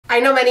I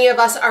know many of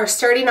us are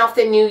starting off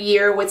the new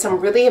year with some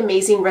really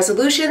amazing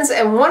resolutions,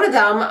 and one of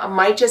them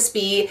might just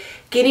be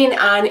getting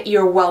on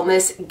your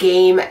wellness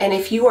game. And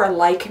if you are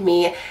like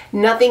me,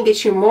 nothing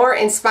gets you more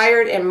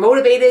inspired and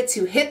motivated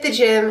to hit the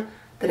gym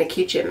than a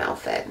cute gym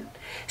outfit.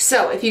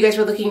 So if you guys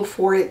are looking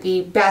for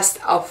the best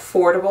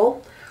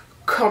affordable,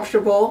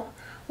 comfortable,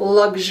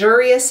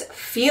 luxurious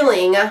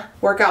feeling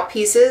workout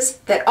pieces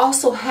that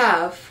also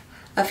have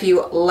a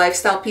few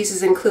lifestyle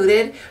pieces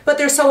included, but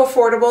they're so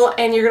affordable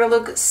and you're gonna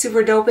look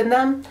super dope in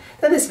them,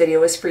 then this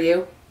video is for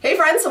you. Hey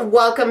friends,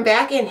 welcome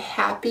back and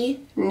Happy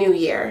New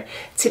Year.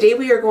 Today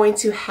we are going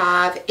to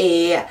have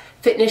a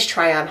fitness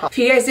try-on haul. If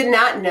you guys did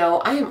not know,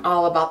 I am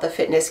all about the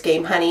fitness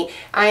game, honey.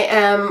 I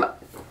am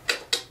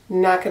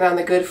knocking on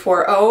the good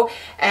 4-0,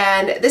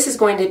 and this is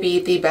going to be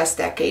the best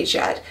decade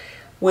yet,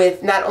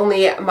 with not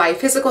only my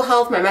physical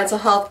health, my mental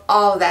health,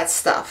 all of that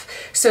stuff.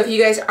 So if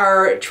you guys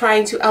are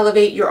trying to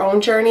elevate your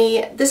own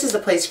journey, this is the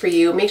place for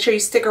you. Make sure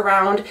you stick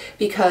around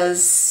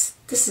because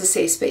this is a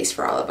safe space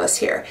for all of us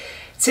here.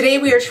 Today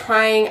we are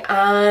trying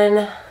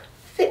on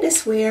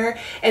fitness wear,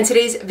 and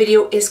today's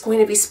video is going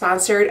to be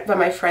sponsored by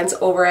my friends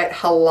over at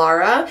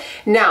Halara.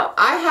 Now,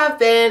 I have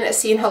been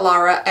seeing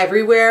Halara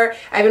everywhere.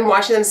 I've been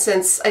watching them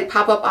since I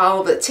pop up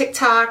all the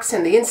TikToks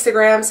and the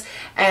Instagrams,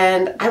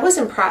 and I was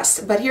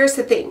impressed. But here's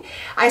the thing.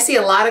 I see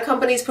a lot of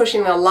companies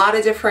pushing a lot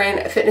of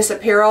different fitness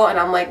apparel, and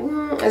I'm like,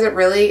 is it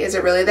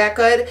really that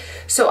good?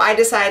 So I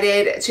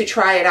decided to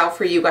try it out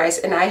for you guys,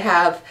 and I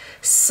have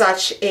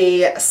such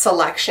a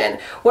selection.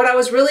 What I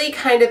was really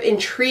kind of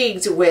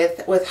intrigued with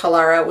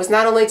Halara was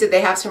not only did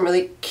they have some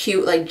really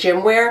cute like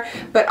gym wear,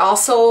 but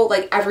also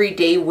like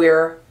everyday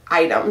wear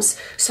items.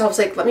 So I was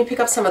like, let me pick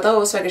up some of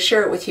those so I could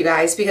share it with you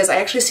guys, because I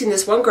actually seen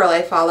this one girl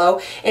I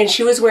follow and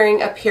she was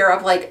wearing a pair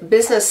of like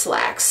business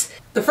slacks.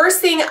 The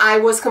first thing I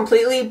was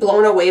completely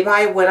blown away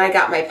by when I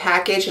got my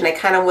package and I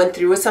kind of went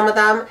through with some of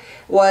them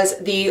was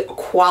the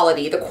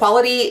quality. The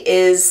quality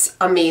is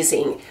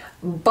amazing.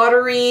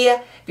 Buttery,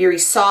 very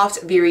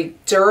soft, very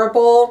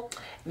durable,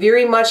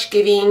 very much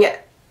giving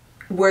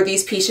where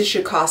these pieces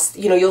should cost.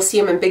 You know, you'll see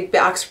them in big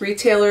box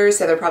retailers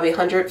that are probably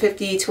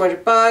 150,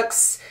 200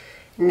 bucks.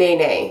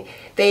 Nay.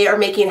 They are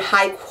making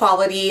high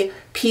quality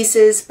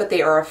pieces, but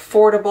they are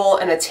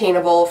affordable and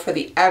attainable for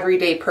the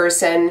everyday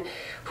person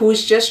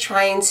who's just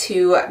trying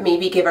to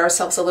maybe give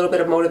ourselves a little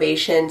bit of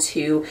motivation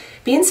to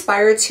be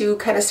inspired to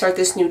kind of start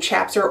this new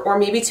chapter, or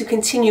maybe to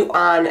continue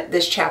on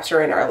this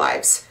chapter in our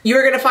lives.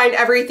 You're gonna find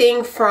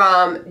everything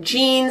from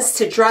jeans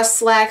to dress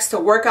slacks to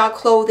workout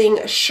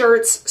clothing,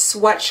 shirts,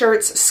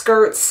 sweatshirts,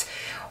 skirts,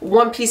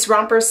 one-piece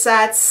romper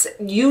sets,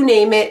 you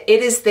name it,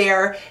 it is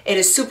there. It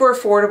is super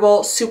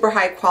affordable, super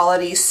high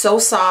quality, so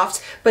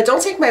soft, but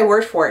don't take my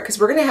word for it, because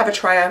we're gonna have a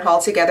try-on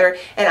haul together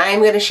and I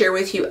am gonna share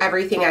with you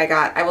everything I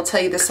got. I will tell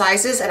you the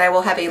sizes and I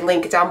will have a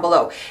link down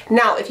below.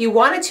 Now, if you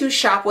wanted to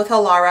shop with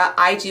Halara,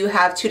 I do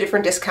have 2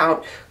 different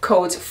discount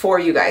codes for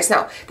you guys.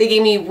 Now, they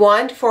gave me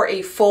one for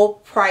a full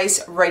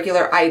price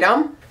regular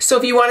item. So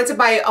if you wanted to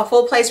buy a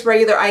full price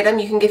regular item,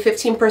 you can get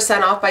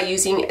 15% off by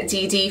using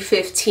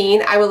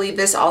DD15. I will leave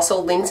this also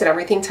linked and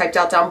everything typed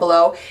out down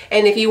below.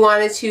 And if you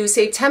wanted to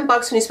save 10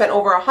 bucks when you spend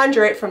over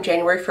 100 from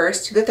January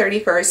 1st to the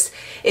 31st,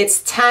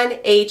 it's 10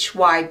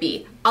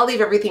 HYB. I'll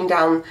leave everything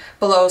down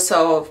below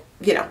so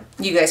you know,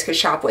 you guys could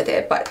shop with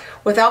it. But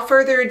without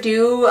further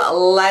ado,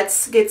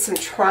 let's get some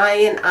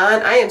trying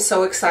on. I am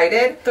so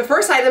excited. The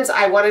first items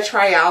I want to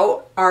try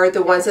out are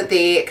the ones that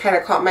they kind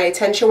of caught my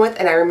attention with,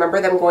 and I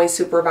remember them going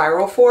super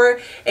viral for,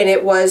 and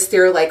it was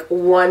their like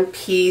one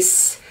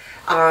piece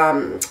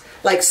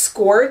like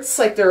skirts,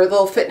 like their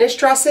little fitness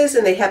dresses,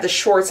 and they had the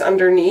shorts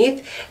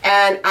underneath.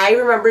 And I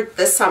remember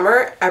this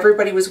summer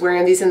everybody was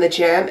wearing these in the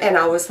gym, and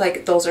I was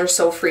like, those are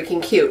so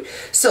freaking cute.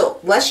 So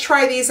let's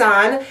try these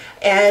on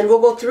and we'll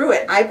go through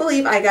it. I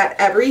believe I got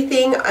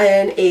everything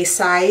in a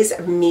size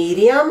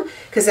medium,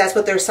 because that's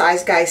what their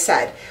size guy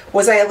said.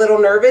 Was I a little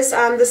nervous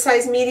on the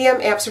size medium?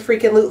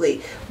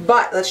 Absolutely.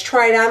 But let's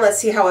try it on, let's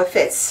see how it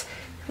fits.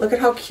 Look at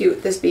how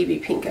cute this baby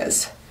pink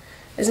is.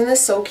 Isn't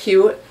this so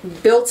cute?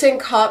 Built-in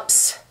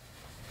cups.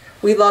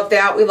 We love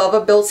that. We love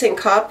a built-in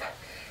cup.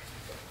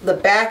 The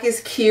back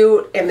is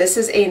cute, and this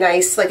is a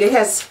nice, like it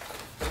has,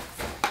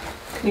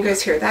 can you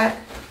guys hear that?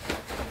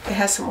 It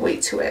has some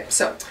weight to it.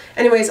 So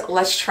anyways,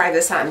 let's try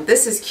this on.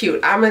 This is cute.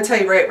 I'm gonna tell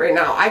you right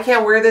now, I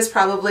can't wear this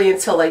probably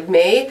until like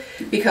May,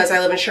 because I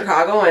live in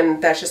Chicago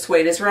and that's just the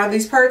way it is around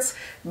these parts.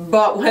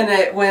 But when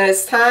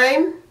it's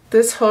time,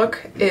 this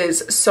hook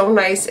is so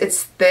nice.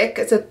 It's thick.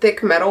 It's a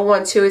thick metal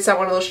one too. It's not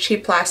one of those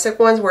cheap plastic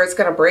ones where it's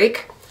gonna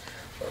break.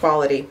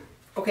 Quality.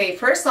 Okay,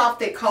 first off,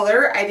 the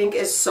color I think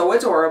is so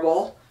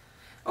adorable.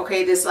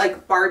 Okay, this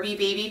like Barbie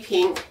baby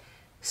pink,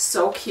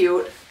 so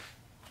cute.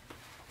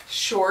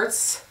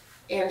 Shorts,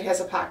 and it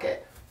has a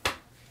pocket.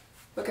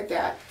 Look at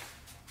that.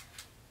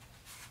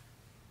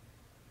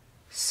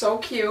 So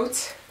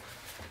cute.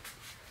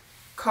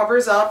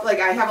 Covers up, like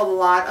I have a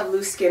lot of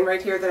loose skin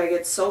right here that I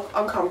get so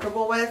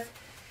uncomfortable with.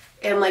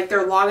 And like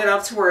they're long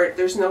enough to where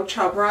there's no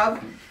chub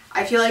rub.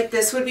 I feel like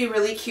this would be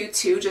really cute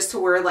too, just to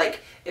wear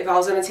like if I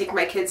was gonna take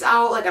my kids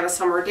out like on a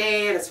summer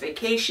day and it's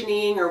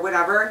vacationing or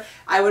whatever.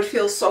 I would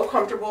feel so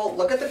comfortable.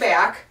 Look at the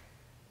back.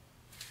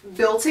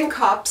 Built-in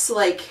cups,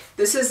 like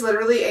this is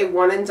literally a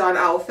one and done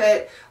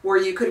outfit where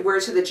you could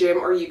wear to the gym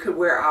or you could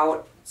wear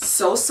out.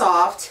 So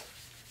soft.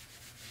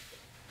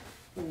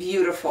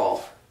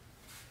 Beautiful.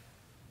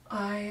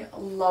 I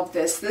love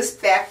this. This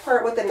back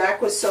part with the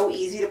neck was so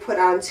easy to put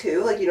on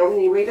too. Like you don't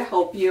need anybody to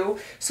help you.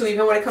 So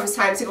even when it comes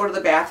time to go to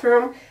the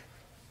bathroom,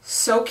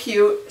 so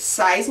cute.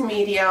 Size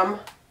medium.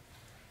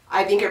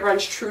 I think it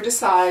runs true to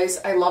size.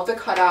 I love the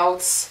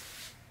cutouts.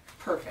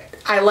 Perfect.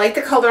 I like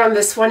the color on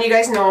this one. You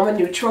guys know I'm a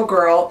neutral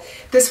girl.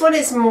 This one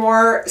is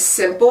more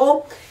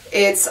simple.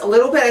 It's a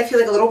little bit, I feel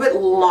like a little bit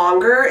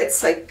longer.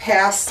 It's like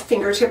past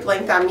fingertip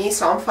length on me,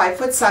 so I'm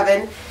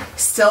 5'7".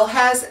 Still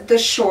has the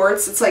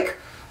shorts. It's like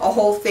a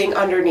whole thing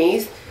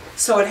underneath.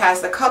 So it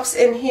has the cups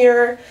in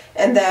here,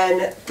 and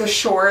then the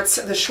shorts.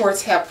 The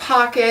shorts have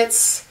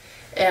pockets,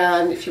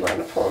 and if you want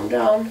to pull them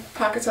down,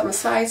 pockets on the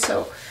side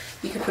so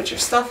you can put your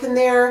stuff in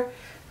there.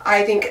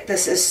 I think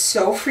this is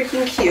so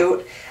freaking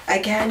cute.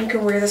 Again, you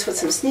can wear this with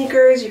some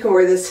sneakers. You can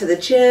wear this to the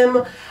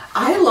gym.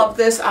 I love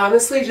this,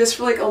 honestly, just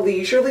for like a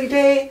leisurely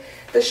day.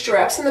 The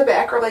straps in the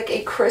back are like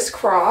a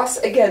crisscross.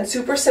 Again,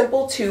 super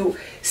simple to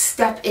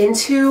step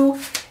into.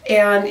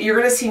 And you're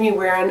going to see me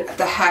wearing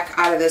the heck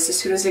out of this as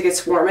soon as it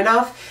gets warm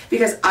enough,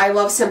 because I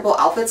love simple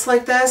outfits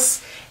like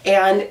this.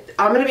 And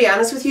I'm going to be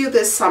honest with you,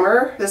 this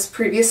summer, this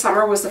previous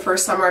summer was the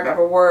first summer I've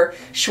ever wore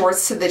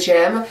shorts to the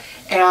gym.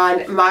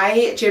 And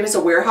my gym is a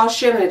warehouse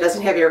gym and it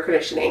doesn't have air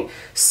conditioning.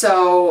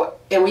 So,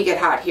 and we get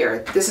hot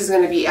here. This is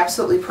going to be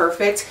absolutely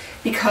perfect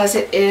because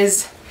it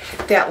is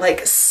that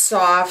like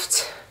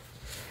soft,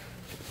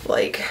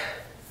 like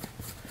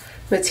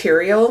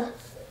material.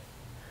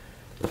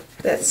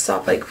 That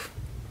soft, like,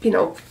 you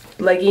know,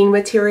 legging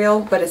material,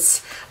 but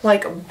it's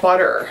like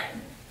butter.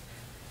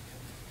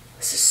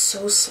 This is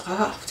so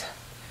soft.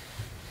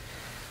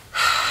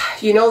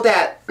 You know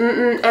that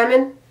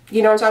Emin?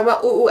 You know what I'm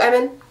talking about?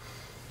 Emin?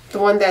 The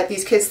one that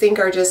these kids think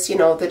are just, you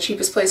know, the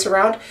cheapest place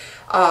around.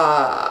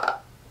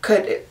 Got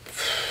it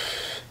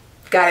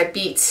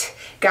beat.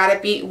 Got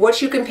it beat.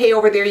 What you can pay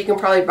over there, you can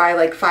probably buy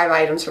like 5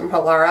 items from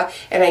Halara,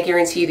 and I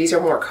guarantee you these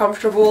are more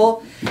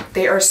comfortable.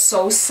 They are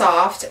so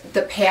soft.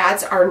 The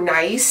pads are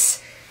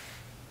nice.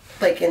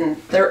 Like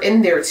they're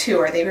in there too.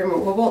 Are they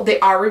removable? They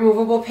are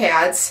removable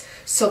pads,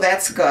 so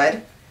that's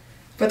good.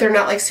 But they're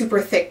not like super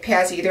thick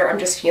pads either. I'm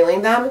just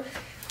feeling them.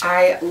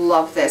 I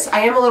love this. I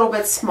am a little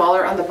bit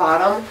smaller on the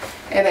bottom,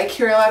 and I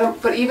carry a lot of,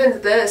 but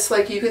even this,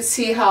 like you could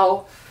see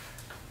how,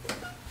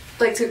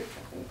 like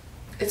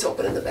it's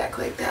open in the back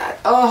like that.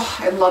 Oh,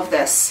 I love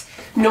this.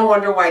 No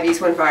wonder why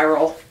these went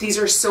viral. These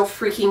are so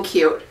freaking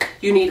cute.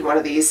 You need one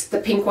of these. The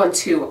pink one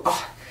too.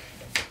 Oh,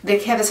 they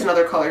have this in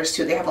other colors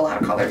too. They have a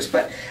lot of colors,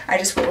 but I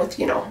just went with,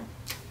 you know,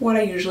 what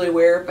I usually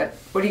wear. But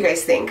what do you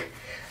guys think?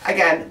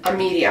 Again, a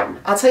medium.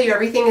 I'll tell you,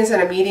 everything is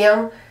in a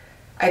medium,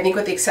 I think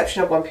with the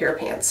exception of one pair of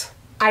pants.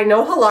 I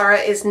know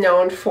Halara is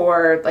known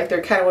for, like,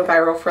 they're kind of went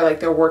viral for like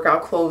their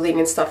workout clothing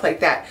and stuff like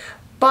that,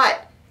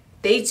 but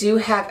they do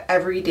have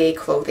everyday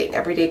clothing.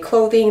 Everyday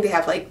clothing. They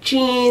have like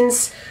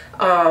jeans,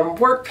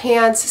 work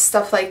pants,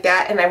 stuff like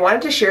that. And I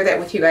wanted to share that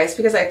with you guys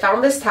because I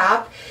found this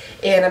top,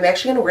 and I'm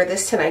actually going to wear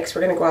this tonight because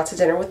we're going to go out to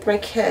dinner with my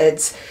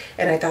kids,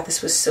 and I thought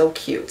this was so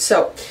cute.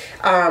 So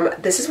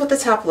this is what the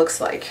top looks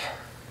like.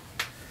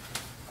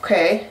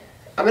 Okay,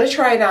 I'm going to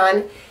try it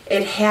on.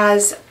 It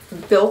has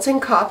built-in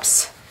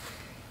cups.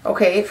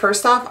 Okay,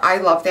 first off, I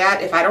love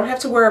that. If I don't have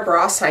to wear a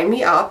bra, sign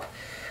me up.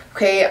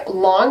 Okay,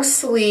 long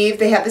sleeve.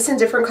 They have this in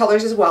different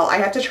colors as well. I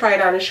have to try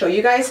it on and show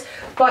you guys.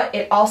 But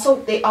they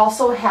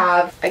also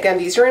have, again,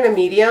 these are in a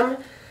medium.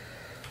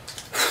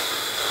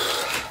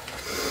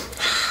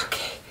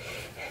 Okay,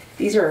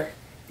 these are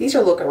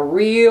looking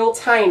real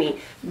tiny.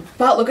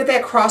 But look at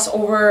that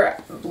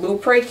crossover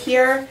loop right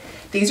here.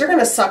 These are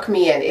gonna suck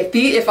me in.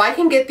 If I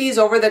can get these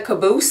over the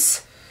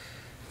caboose,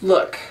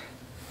 look,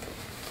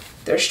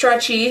 they're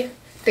stretchy.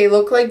 They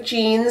look like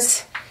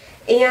jeans,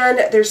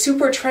 and they're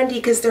super trendy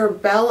because they're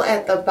bell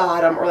at the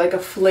bottom, or like a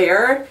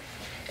flare.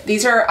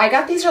 These are, I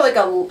think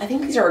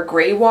these are a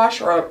gray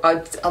wash or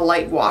a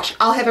light wash.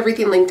 I'll have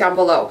everything linked down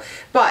below.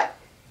 But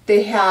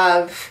they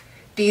have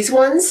these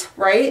ones,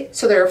 right?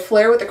 So they're a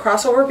flare with a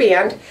crossover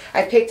band.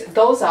 I picked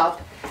those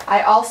up.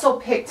 I also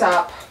picked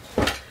up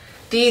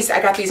these. I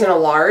got these in a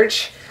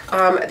large.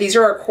 These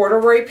are a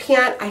corduroy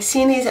pant. I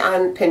seen these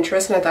on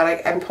Pinterest, and I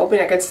thought I'm hoping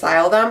I could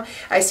style them.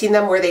 I seen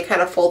them where they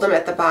kind of fold them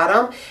at the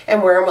bottom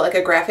and wear them with like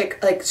a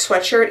graphic like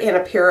sweatshirt and a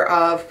pair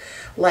of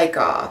like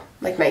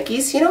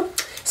Nikes, you know.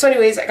 So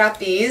anyways, I got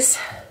these.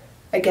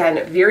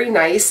 Again, very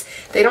nice.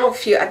 They don't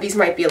feel, these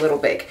might be a little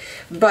big,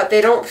 but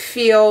they don't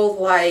feel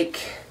like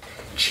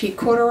cheap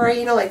corduroy,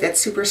 you know, like that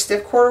super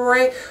stiff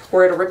corduroy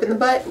where it'll rip in the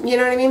butt, you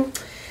know what I mean?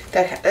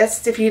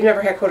 That's if you've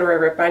never had corduroy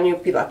rip on you,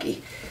 be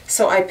lucky.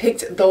 So I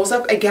picked those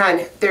up.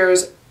 Again,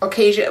 there's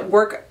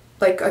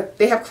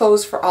they have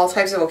clothes for all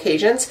types of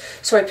occasions.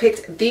 So I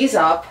picked these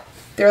up.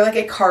 They're like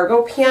a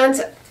cargo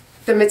pant.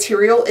 The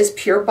material is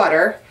pure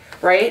butter,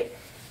 right?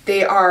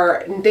 They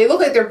look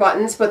like they're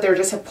buttons, but they're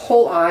just a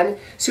pull on,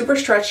 super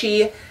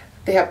stretchy.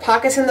 They have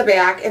pockets in the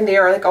back, and they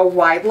are like a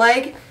wide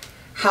leg.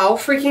 How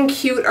freaking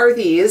cute are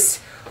these?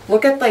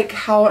 Look at like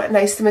how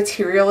nice the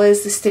material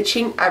is, the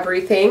stitching,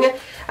 everything.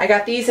 I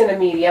got these in a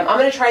medium. I'm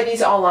gonna try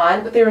these all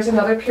on, but there was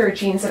another pair of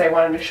jeans that I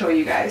wanted to show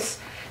you guys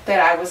that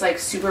I was like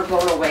super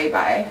blown away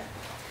by.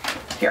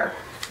 Here.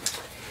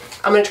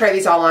 I'm gonna try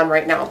these all on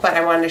right now, but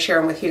I wanted to share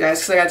them with you guys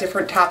because I got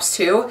different tops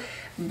too.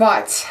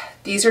 But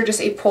these are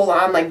just a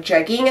pull-on like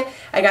jegging.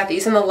 I got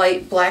these in the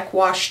light black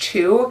wash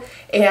too,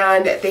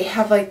 and they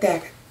have like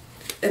that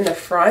in the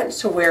front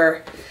to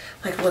where,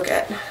 like, look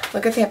at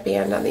that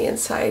band on the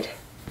inside.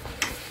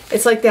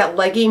 It's like that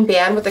legging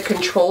band with a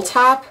control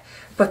top,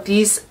 but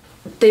these,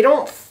 they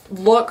don't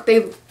look,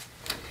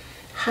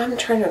 I'm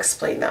trying to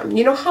explain them.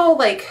 You know how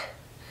like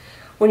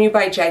when you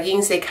buy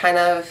jeggings, they kind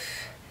of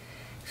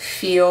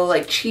feel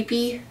like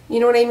cheapy, you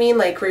know what I mean?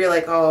 Like where you're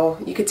like, oh,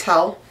 you could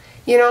tell,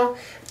 you know?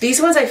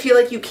 These ones I feel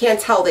like you can't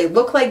tell. They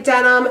look like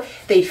denim,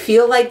 they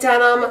feel like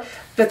denim,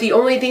 but the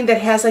only thing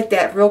that has like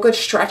that real good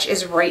stretch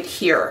is right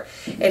here.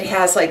 It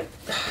has like,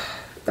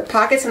 the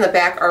pockets in the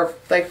back are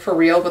like for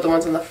real, but the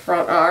ones in the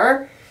front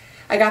are.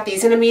 I got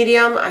these in a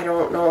medium. I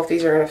don't know if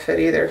these are gonna fit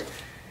either.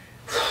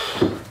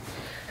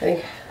 I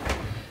think,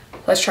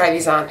 let's try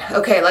these on.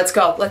 Okay, let's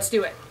go, let's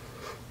do it.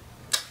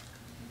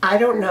 I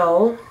don't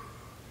know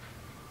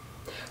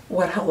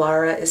what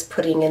Halara is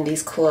putting in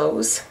these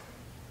clothes,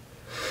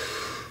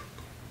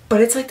 but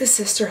it's like the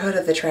sisterhood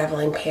of the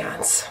traveling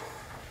pants.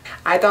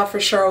 I thought for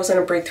sure I was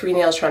gonna break 3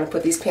 nails trying to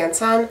put these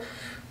pants on,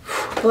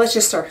 but let's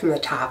just start from the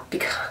top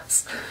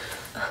because,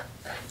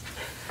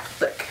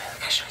 look,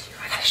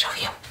 I gotta show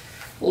you.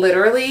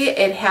 Literally,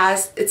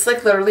 it's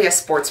like literally a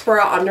sports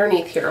bra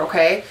underneath here,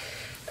 okay?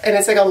 And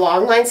it's like a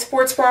long line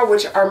sports bra,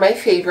 which are my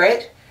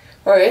favorite,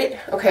 right?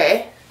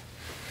 Okay.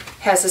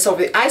 Has this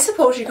over, I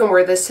suppose you can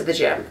wear this to the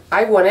gym.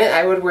 I wouldn't,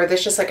 I would wear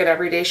this just like an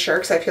everyday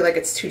shirt because I feel like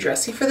it's too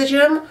dressy for the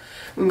gym.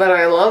 But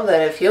I love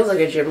that it feels like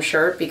a gym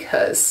shirt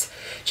because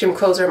gym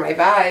clothes are my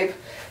vibe.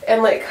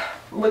 And like,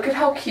 look at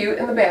how cute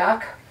in the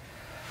back.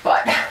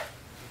 But,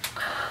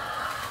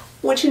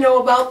 what you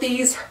know about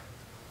these?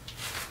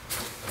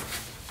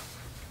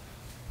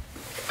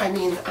 I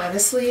mean,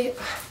 honestly,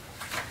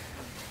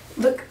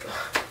 look.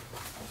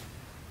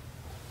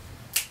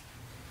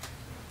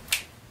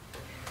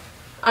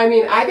 I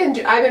mean, I've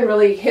been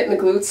really hitting the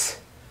glutes,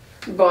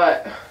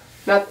 but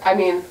not, I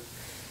mean,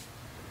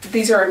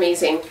 these are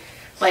amazing.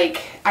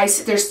 Like,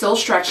 they're still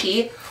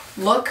stretchy.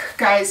 Look,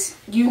 guys,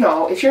 you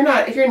know, if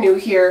you're new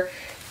here,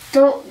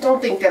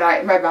 don't think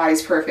that my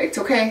body's perfect,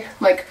 okay?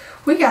 Like,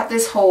 we got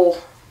this whole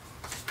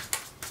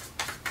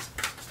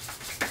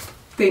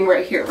thing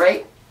right here,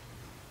 right?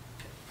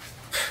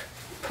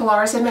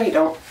 Halara said, no, you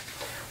don't.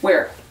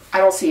 Where? I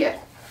don't see it.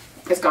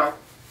 It's gone.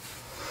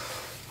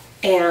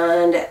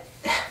 And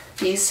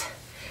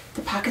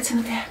the pockets in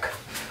the back.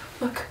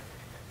 Look.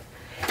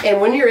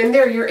 And when you're in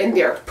there, you're in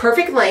there.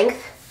 Perfect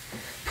length.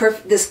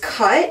 This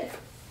cut.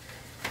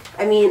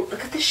 I mean,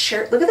 look at this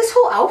shirt. Look at this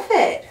whole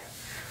outfit.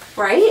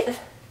 Right?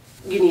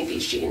 You need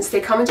these jeans.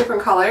 They come in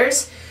different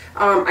colors.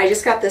 I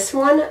just got this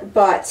one,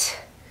 but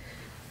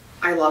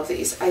I love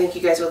these. I think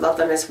you guys would love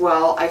them as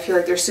well. I feel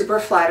like they're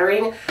super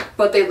flattering,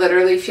 but they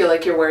literally feel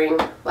like you're wearing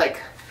like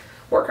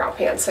workout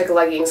pants, like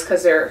leggings,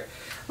 because they're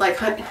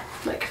like, like,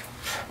 look,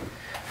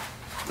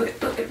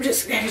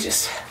 just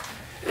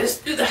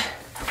do the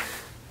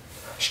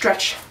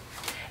stretch.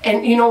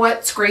 And you know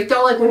what's great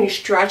though? Like when you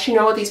stretch, you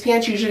know what, these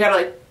pants you usually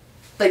gotta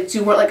like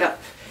do what, like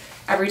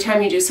every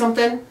time you do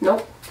something.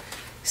 Nope.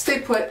 Stay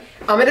put.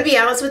 I'm gonna be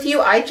honest with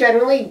you, I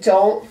generally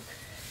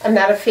I'm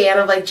not a fan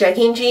of like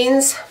jegging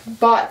jeans,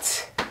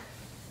 but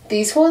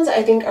these ones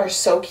I think are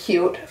so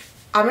cute.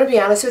 I'm gonna be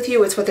honest with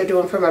you, it's what they're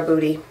doing for my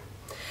booty.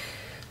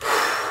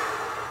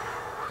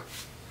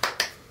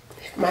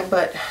 My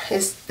butt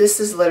this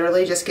is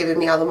literally just giving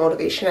me all the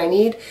motivation I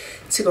need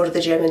to go to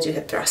the gym and do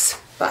hip thrusts.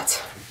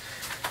 But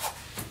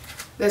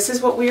this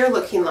is what we are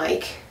looking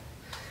like.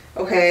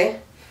 Okay,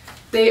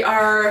 they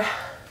are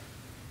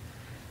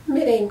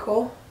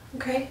mid-ankle.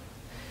 Okay,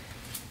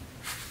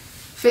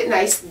 fit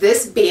nice.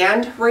 This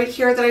band right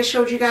here that I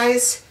showed you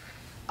guys,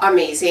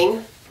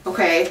 amazing.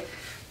 Okay,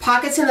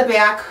 pockets in the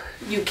back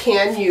you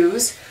can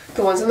use.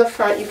 The ones in the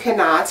front you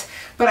cannot.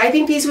 But I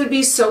think these would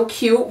be so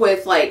cute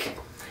with like,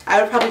 I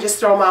would probably just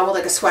throw them on with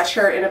like a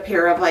sweatshirt and a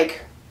pair of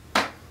like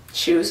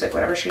shoes, like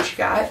whatever shoes you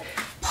got.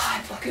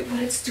 But look at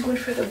what it's doing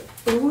for the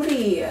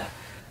booty.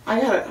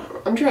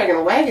 I'm dragging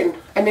a wagon.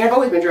 I mean, I've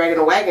always been dragging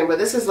a wagon, but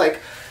this is like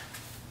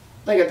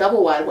a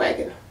double wide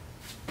wagon.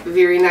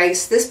 Very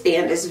nice. This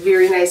band is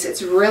very nice.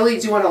 It's really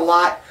doing a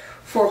lot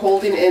for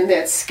holding in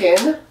that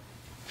skin.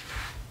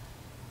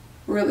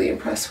 Really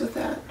impressed with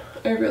that.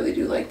 I really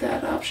do like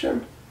that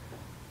option.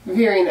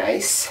 Very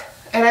nice.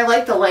 And I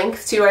like the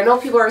length too. I know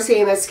people are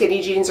saying that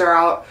skinny jeans are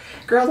out.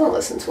 Girl, don't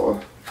listen to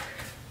them.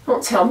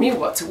 Don't tell me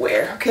what to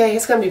wear, okay?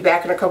 It's gonna be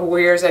back in a couple of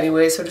years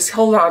anyway, so just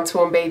hold on to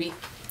them, baby.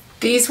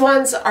 These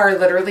ones are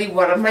literally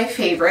one of my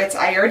favorites.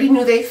 I already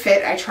knew they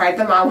fit. I tried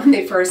them on when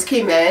they first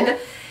came in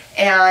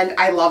and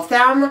I love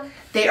them.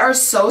 They are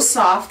so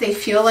soft. They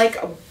feel like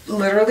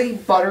literally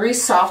buttery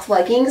soft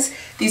leggings.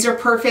 These are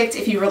perfect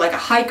if you were like a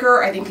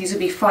hiker. I think these would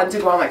be fun to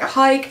go on like a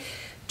hike,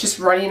 just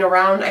running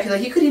around. I feel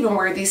like you could even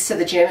wear these to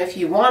the gym if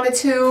you wanted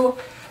to.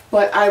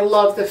 But I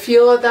love the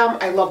feel of them.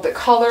 I love the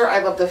color.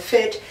 I love the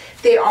fit.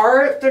 They're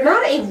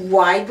not a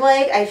wide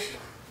leg.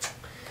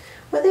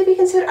 Would they be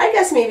considered? I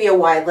guess maybe a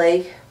wide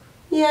leg.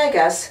 Yeah, I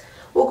guess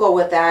we'll go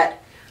with that.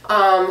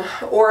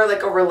 Or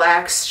like a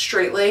relaxed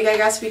straight leg, I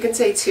guess we can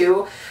say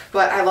too.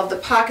 But I love the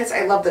pockets.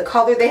 I love the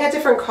color. They had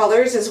different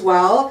colors as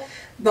well,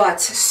 but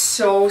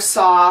so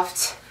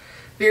soft,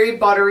 very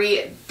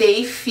buttery.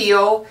 They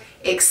feel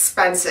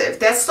expensive.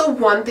 That's the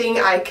one thing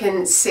I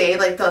can say,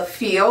 like the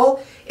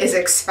feel is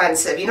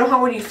expensive. You know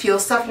how when you feel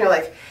stuff and you're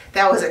like,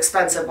 that was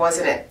expensive,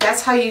 wasn't it?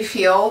 That's how you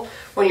feel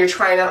when you're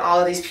trying on all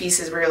of these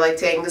pieces where you're like,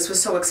 dang, this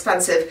was so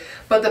expensive.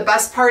 But the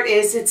best part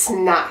is it's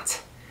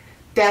not.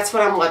 That's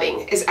what I'm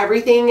loving, is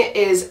everything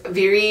is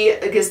very,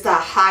 I guess, the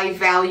high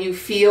value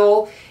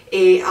feel,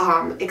 a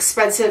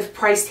expensive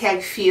price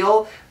tag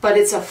feel, but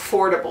it's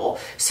affordable.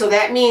 So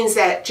that means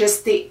that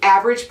just the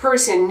average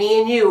person,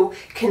 me and you,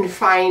 can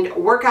find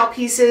workout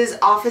pieces,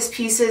 office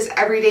pieces,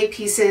 everyday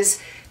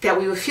pieces that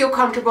we would feel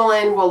comfortable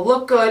in, will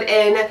look good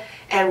in,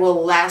 and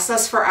will last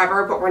us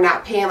forever, but we're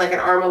not paying like an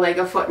arm, a leg,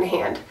 a foot, and a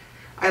hand.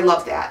 I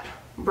love that.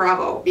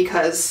 Bravo,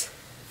 because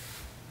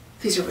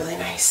these are really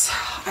nice.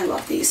 I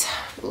love these.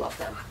 I love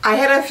them. I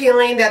had a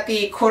feeling that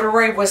the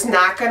corduroy was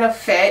not going to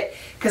fit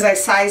because I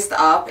sized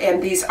up,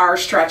 and these are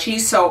stretchy.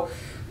 So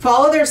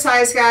follow their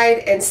size guide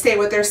and stay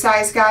with their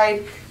size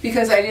guide,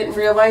 because I didn't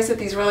realize that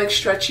these were like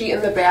stretchy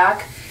in the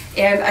back.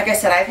 And like I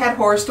said, I've had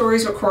horror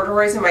stories with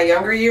corduroys in my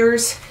younger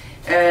years,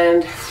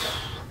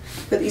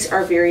 but these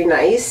are very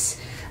nice.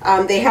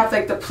 They have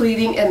like the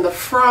pleating in the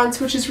front,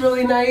 which is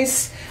really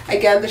nice.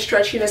 Again, the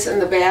stretchiness in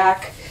the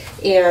back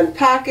and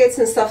pockets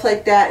and stuff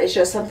like that. It's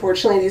just,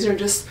 unfortunately, these are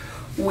just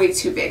way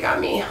too big on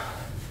me.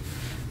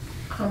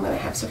 I'm gonna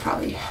have to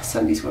probably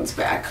send these ones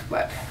back,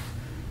 but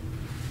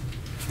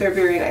they're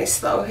very nice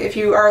though. If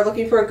you are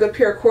looking for a good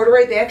pair of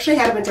corduroy, they actually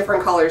had them in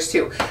different colors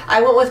too.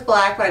 I went with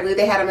black, but I believe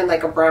they had them in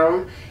like a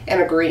brown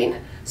and a green.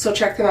 So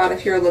check them out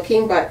if you're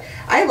looking. But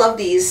I love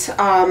these.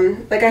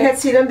 Like I had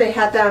seen them, they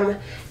had them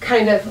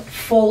kind of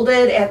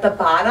folded at the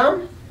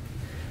bottom,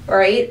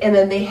 right? And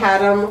then they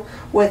had them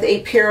with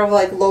a pair of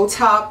like low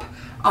top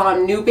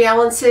New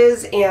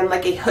Balances and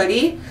like a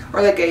hoodie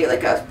or like a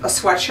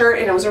sweatshirt,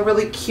 and it was a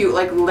really cute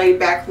like laid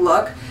back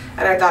look,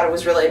 and I thought it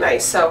was really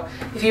nice. So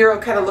if you're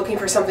kind of looking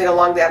for something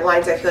along that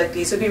lines, I feel like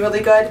these would be really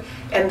good.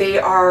 And they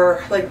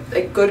are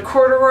like good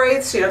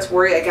corduroy, so you don't have to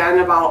worry again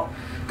about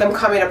them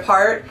coming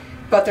apart,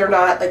 but they're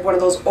not like one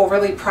of those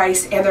overly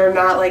priced, and they're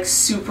not like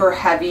super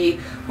heavy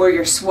where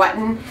you're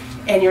sweating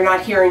and you're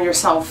not hearing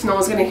yourself. No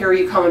one's gonna hear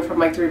you coming from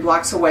like 3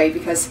 blocks away,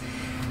 because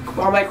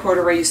all my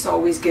corduroy used to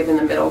always give in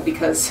the middle,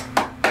 because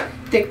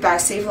thick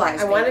thighs save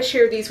lives. I want to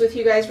share these with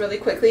you guys really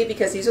quickly,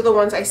 because these are the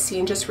ones I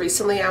seen just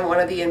recently on one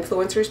of the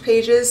influencers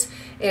pages,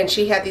 and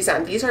she had these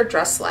on. These are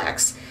dress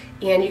slacks,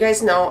 and you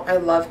guys know I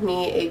love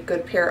me a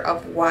good pair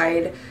of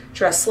wide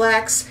dress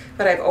slacks,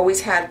 but I've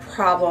always had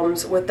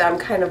problems with them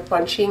kind of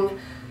bunching,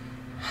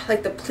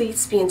 like the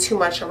pleats being too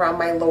much around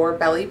my lower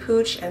belly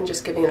pooch and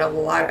just giving it a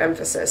lot of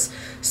emphasis.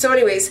 So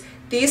anyways,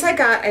 these I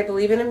got, I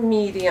believe, in a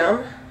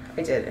medium.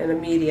 I did, in a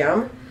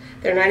medium.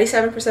 They're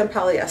 97%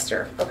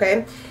 polyester,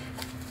 okay?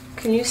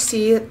 Can you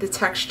see the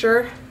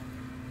texture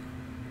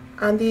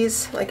on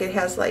these? Like it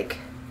has like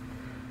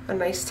a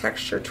nice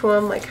texture to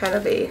them, like kind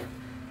of a,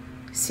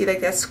 see like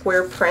that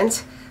square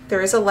print.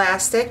 There is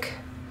elastic,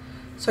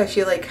 so I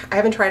feel like, I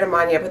haven't tried them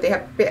on yet, but they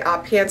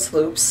have pants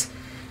loops.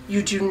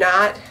 You do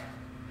not,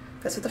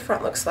 that's what the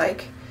front looks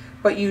like,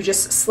 but you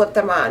just slip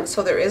them on.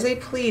 So there is a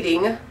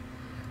pleating,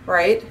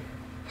 right,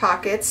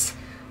 pockets,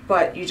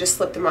 but you just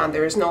slip them on.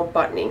 There is no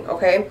buttoning,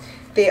 okay?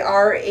 They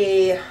are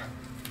a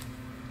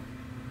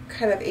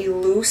kind of a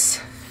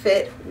loose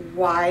fit,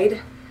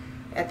 wide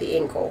at the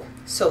ankle.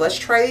 So let's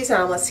try these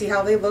on. Let's see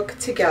how they look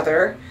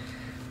together.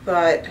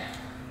 But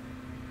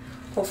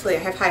hopefully, I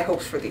have high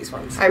hopes for these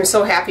ones. I'm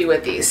so happy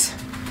with these.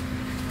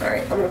 All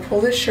right, I'm gonna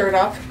pull this shirt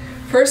up.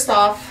 First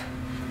off,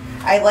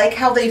 I like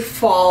how they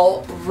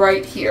fall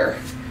right here,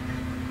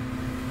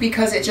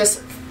 because it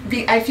just,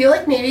 I feel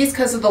like maybe it's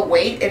because of the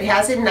weight. It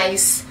has a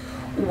nice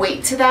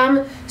weight to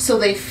them, so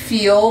they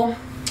feel,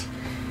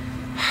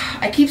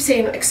 I keep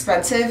saying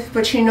expensive,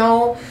 but you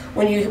know,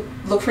 when you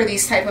look for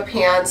these type of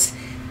pants,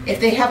 if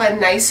they have a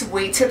nice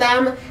weight to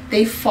them,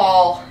 they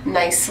fall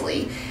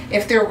nicely.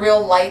 If they're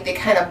real light, they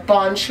kind of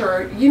bunch,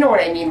 or you know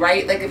what I mean,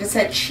 right? Like if it's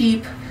that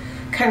cheap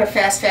kind of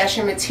fast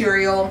fashion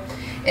material,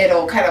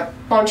 it'll kind of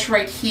bunch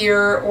right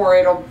here, or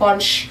it'll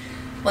bunch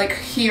like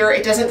here.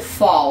 It doesn't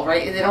fall,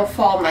 right? They don't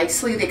fall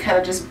nicely. They kind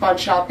of just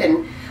bunch up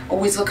and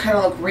always kind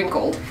of look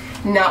wrinkled.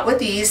 Not with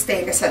these. They,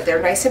 like I said,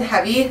 they're nice and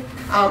heavy.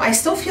 I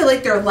still feel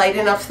like they're light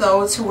enough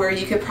though to where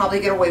you could probably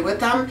get away with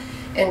them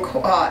in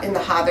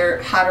the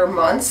hotter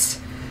months.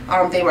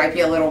 they might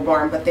be a little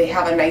warm, but they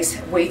have a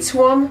nice weight to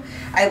them.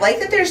 I like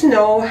that there's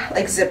no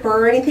like zipper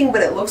or anything,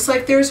 but it looks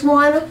like there's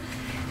one.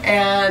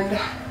 And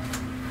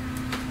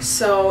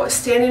so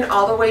standing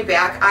all the way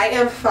back, I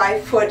am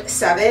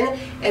 5'7",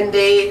 and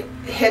they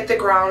hit the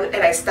ground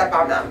and I step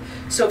on them.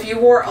 So if you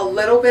wore a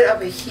little bit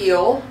of a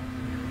heel,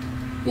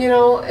 you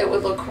know, it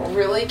would look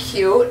really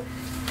cute.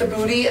 The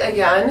booty,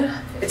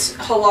 again, it's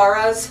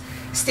Halara's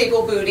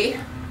staple booty.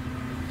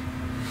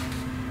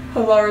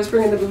 Halara's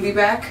bringing the booty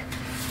back.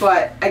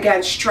 But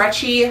again,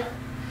 stretchy.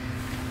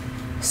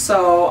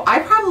 So I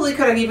probably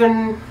could have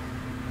even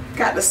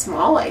gotten a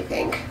small, I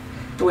think,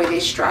 the way they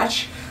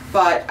stretch.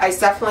 But I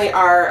definitely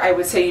are, I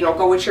would say, you know,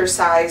 go with your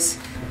size.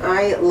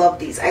 I love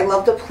these. I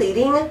love the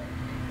pleating.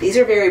 These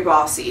are very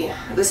bossy.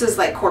 This is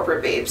like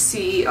corporate babe,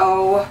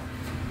 CEO.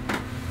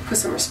 Put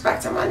some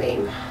respect on my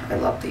name. I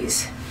love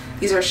these.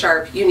 These are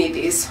sharp. You need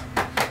these.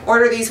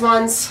 Order these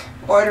ones.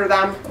 Order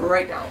them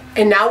right now.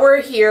 And now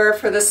we're here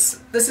for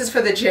this. This is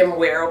for the gym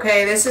wear,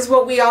 okay? This is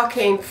what we all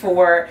came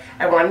for.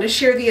 I wanted to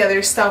share the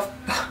other stuff.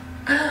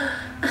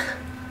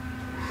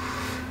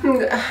 Be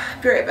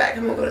right back.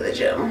 I'm gonna go to the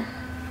gym.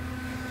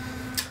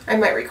 I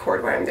might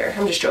record while I'm there.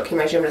 I'm just joking.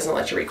 My gym doesn't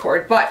let you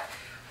record. But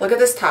look at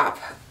this top.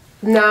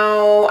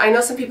 Now, I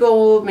know some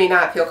people may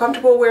not feel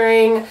comfortable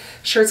wearing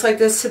shirts like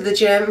this to the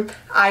gym.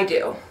 I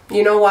do.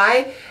 You know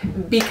why?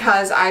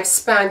 Because I've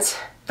spent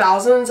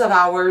thousands of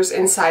hours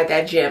inside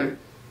that gym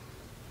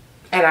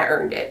and I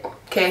earned it.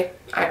 Okay?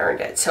 I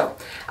earned it. So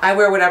I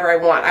wear whatever I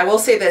want. I will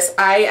say this.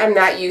 I am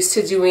not used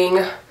to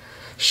doing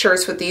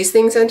shirts with these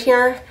things in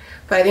here,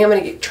 but I think I'm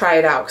going to try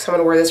it out because I'm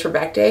going to wear this for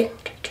back day.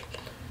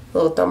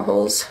 Little thumb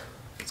holes.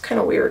 It's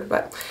kind of weird,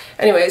 but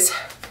anyways,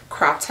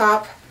 crop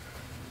top.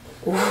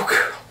 Ooh.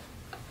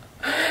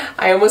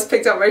 I almost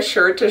picked up my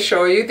shirt to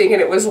show you thinking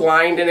it was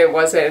lined and it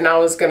wasn't, and I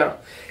was gonna,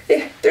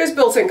 there's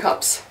built-in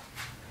cups.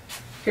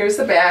 Here's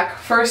the back.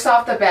 First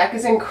off, the back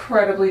is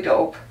incredibly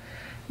dope.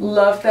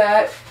 Love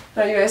that.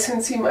 Now you guys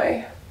can see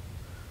my,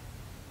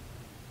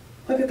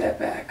 look at that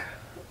back.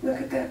 Look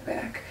at that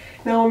back.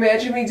 Now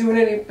imagine me doing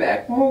any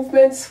back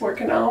movements,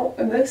 working out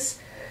in this.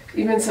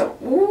 Even some,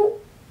 ooh,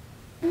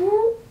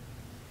 ooh,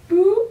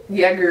 ooh.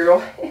 Yeah,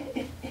 girl.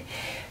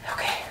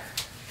 Okay.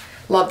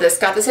 Love this.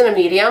 Got this in a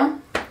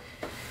medium.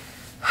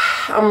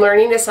 I'm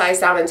learning to size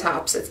down in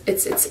tops.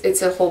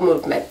 It's a whole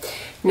movement.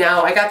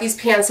 Now I got these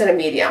pants in a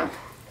medium.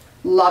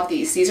 Love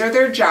these. These are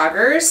their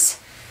joggers.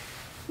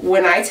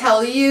 When I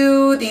tell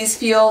you these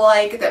feel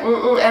like the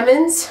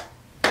Emmons,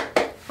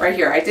 right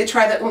here. I did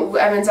try the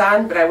Emmons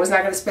on, but I was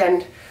not going to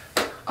spend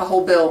a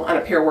whole bill on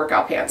a pair of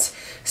workout pants.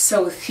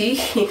 So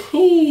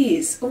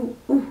these,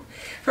 ooh.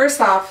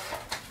 First off,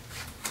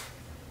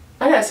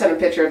 I gotta send a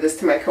picture of this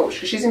to my coach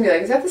because she's gonna be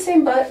like, is that the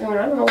same butt? I mean,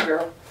 I don't know,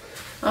 girl.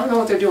 I don't know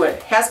what they're doing.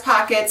 Has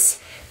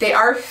pockets. They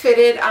are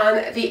fitted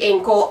on the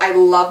ankle. I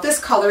love this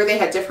color. They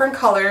had different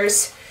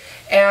colors.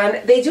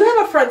 And they do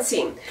have a front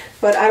seam,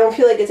 but I don't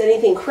feel like it's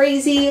anything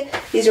crazy.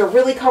 These are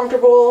really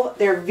comfortable.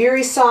 They're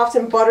very soft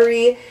and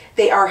buttery.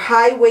 They are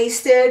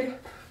high-waisted.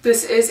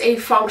 This is a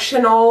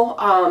functional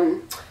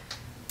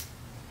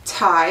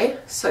tie,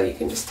 so you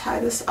can just tie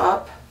this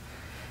up.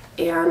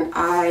 And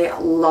I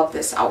love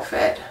this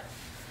outfit.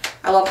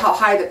 I love how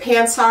high the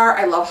pants are.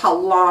 I love how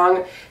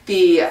long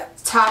the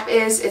top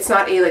is. It's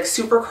not a like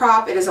super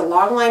crop. It is a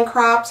long line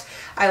cropped.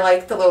 I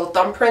like the little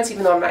thumbprints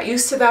even though I'm not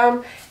used to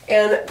them.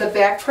 And the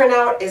back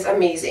printout is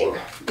amazing.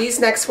 These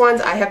next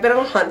ones, I have been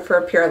on a hunt for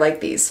a pair like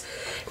these.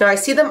 Now I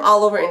see them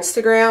all over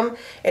Instagram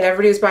and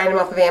everybody was buying them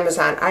off of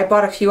Amazon. I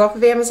bought a few off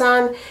of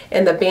Amazon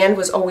and the band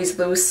was always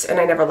loose and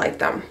I never liked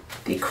them.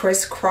 The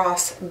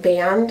crisscross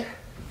band.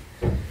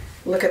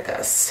 Look at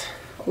this.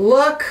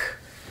 Look.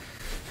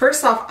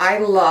 First off, I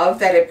love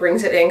that it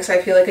brings it in because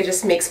I feel like it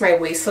just makes my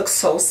waist look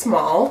so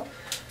small.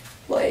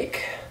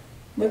 Like,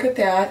 look at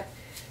that.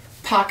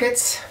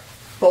 Pockets,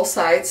 both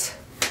sides.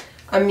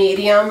 A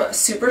medium,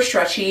 super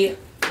stretchy,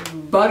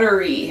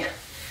 buttery.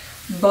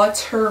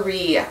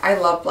 Buttery. I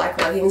love black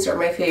leggings, they're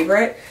my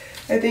favorite.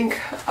 I think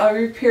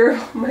every pair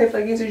of my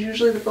leggings is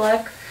usually the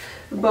black.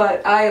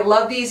 But I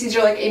love these. These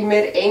are like a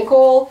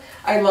mid-ankle.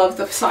 I love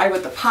the side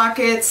with the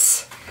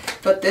pockets.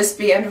 But this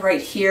band right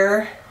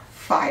here,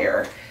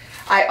 fire.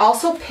 I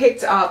also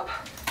picked up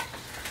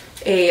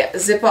a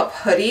zip-up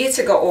hoodie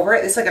to go over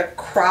it. It's like a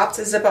cropped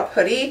zip-up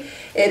hoodie.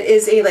 It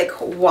is a like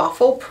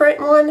waffle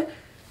print one.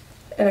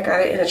 And I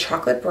got it in a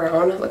chocolate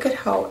brown. Look at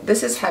how,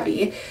 this is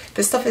heavy.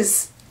 This stuff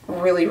is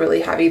really,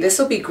 really heavy. This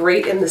will be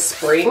great in the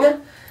spring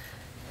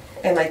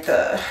and like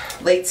the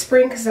late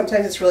spring because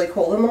sometimes it's really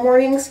cold in the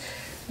mornings.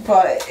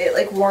 But it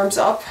like warms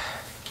up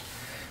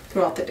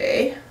throughout the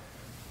day.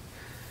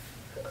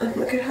 And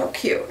look at how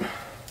cute.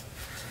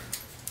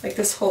 Like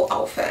this whole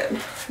outfit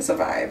is a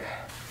vibe.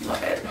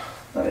 Love it.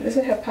 Love it. Does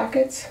it have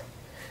pockets?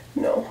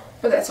 No,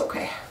 but that's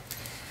okay.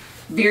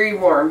 Very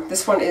warm.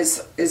 This one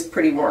is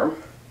pretty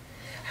warm.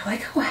 I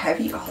like how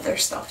heavy all their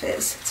stuff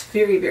is. It's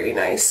very, very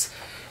nice.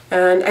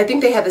 And I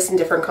think they had this in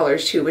different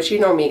colors too, but you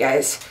know me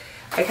guys.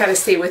 I kind of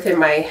stay within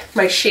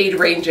my shade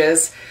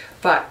ranges,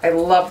 but I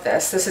love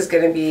this. This is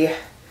going to be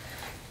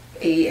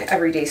a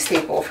everyday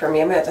staple for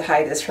me. I'm gonna have to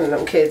hide this from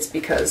them kids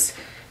because,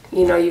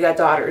 you know, you got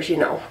daughters, you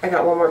know. I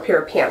got one more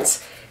pair of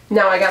pants.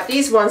 Now I got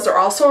these ones, they're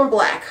also in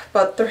black,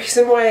 but the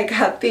reason why I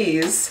got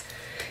these,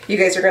 you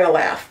guys are gonna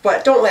laugh,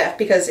 but don't laugh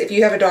because if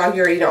you have a dog,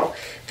 you already know.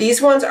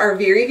 These ones are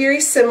very,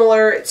 very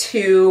similar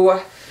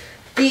to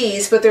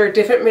these, but they're a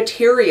different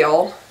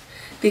material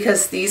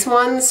because these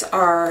ones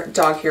are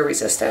dog hair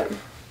resistant.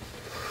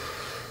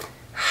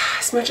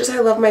 As much as I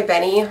love my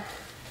Benny,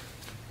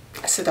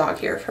 it's the dog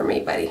hair for me,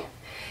 buddy.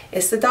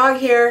 It's the dog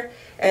hair,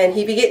 and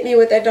he be getting me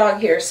with that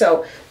dog hair.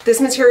 So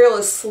this material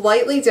is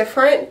slightly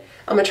different.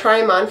 I'm gonna try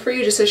them on for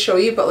you just to show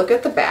you, but look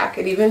at the back.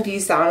 It even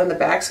V's down in the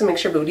back, so it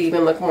makes your booty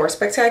even look more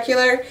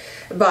spectacular.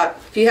 But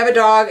if you have a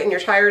dog and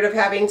you're tired of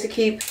having to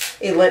keep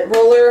a lint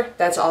roller,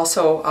 that's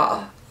also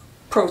a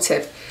pro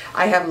tip.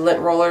 I have lint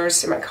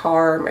rollers in my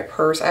car, in my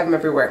purse, I have them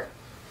everywhere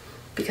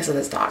because of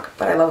this dog,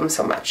 but I love him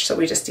so much, so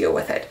we just deal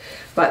with it.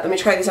 But let me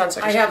try these on.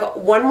 So I have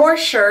one more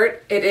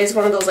shirt. It is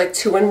one of those like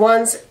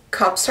 2-in-1s.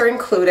 Cups are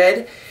included.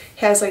 It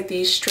has like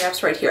these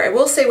straps right here. I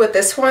will say with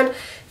this one, I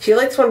feel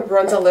like this one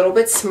runs a little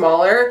bit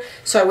smaller,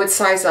 so I would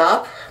size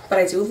up, but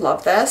I do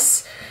love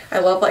this. I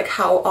love like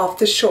how off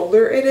the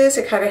shoulder it is.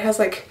 It kind of has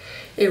like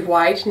a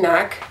wide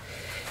neck.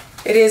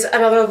 It is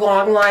another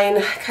long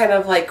line, kind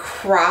of like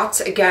cropped,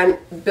 again,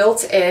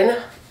 built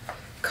in.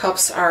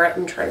 Cups are,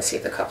 I'm trying to see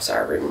if the cups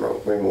are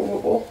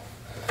removable.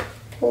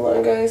 Hold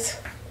on, guys.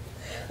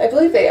 I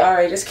believe they are,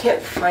 I just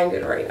can't find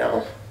it right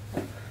now.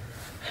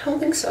 I don't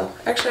think so.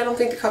 Actually, I don't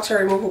think the cups are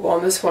removable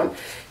on this one. It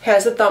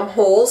has the thumb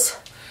holes.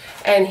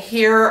 And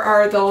here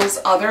are those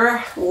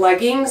other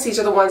leggings. These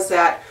are the ones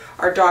that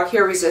are dog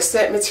hair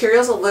resistant.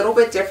 Material's a little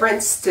bit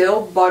different,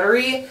 still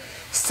buttery,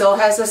 still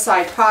has the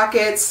side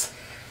pockets,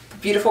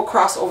 beautiful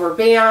crossover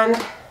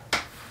band,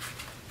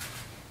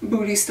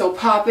 booty still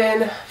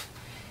popping.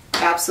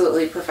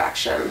 Absolutely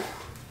perfection.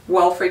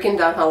 Well freaking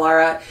done,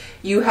 Halara.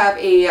 You have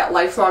a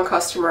lifelong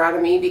customer out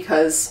of me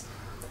because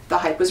the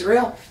hype was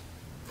real.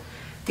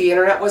 The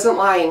internet wasn't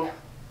lying.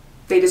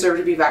 They deserve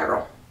to be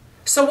viral.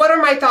 So what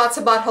are my thoughts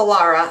about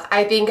Halara?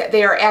 I think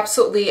they are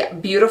absolutely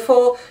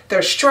beautiful.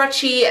 They're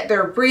stretchy,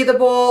 they're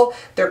breathable,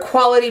 they're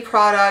quality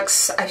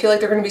products. I feel like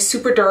they're going to be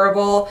super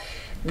durable.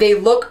 They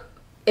look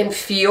and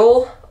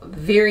feel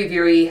very,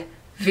 very,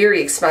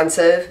 very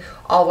expensive,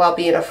 all while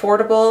being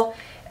affordable.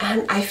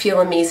 And I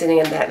feel amazing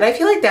in that. And I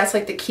feel like that's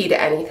like the key to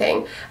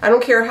anything. I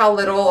don't care how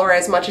little or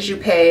as much as you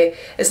pay,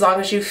 as long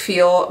as you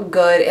feel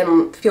good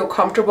and feel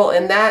comfortable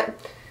in that,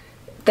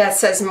 that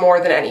says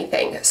more than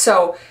anything.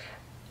 So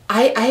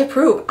I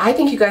approve. I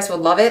think you guys would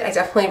love it. I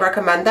definitely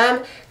recommend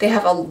them. They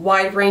have a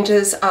wide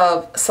ranges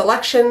of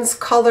selections,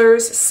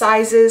 colors,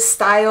 sizes,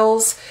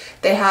 styles.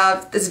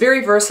 It's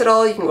very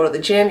versatile. You can go to the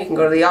gym, you can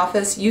go to the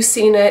office. You've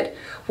seen it.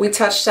 We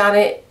touched on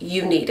it.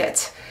 You need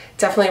it.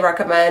 Definitely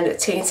recommend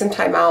taking some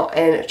time out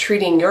and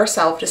treating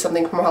yourself to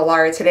something from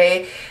Halara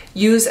today.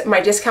 Use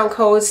my discount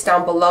codes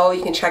down below.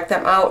 You can check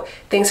them out.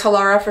 Thanks,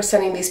 Halara, for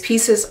sending these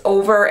pieces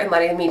over and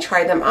letting me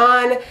try them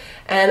on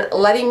and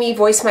letting me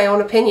voice my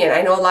own opinion.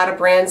 I know a lot of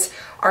brands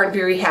aren't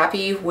very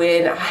happy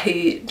when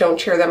I don't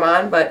cheer them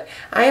on, but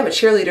I am a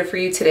cheerleader for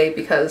you today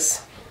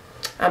because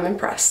I'm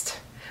impressed.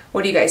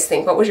 What do you guys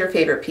think? What was your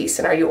favorite piece?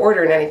 And are you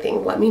ordering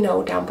anything? Let me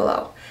know down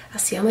below. I'll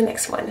see you on the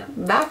next one.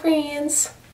 Bye, friends.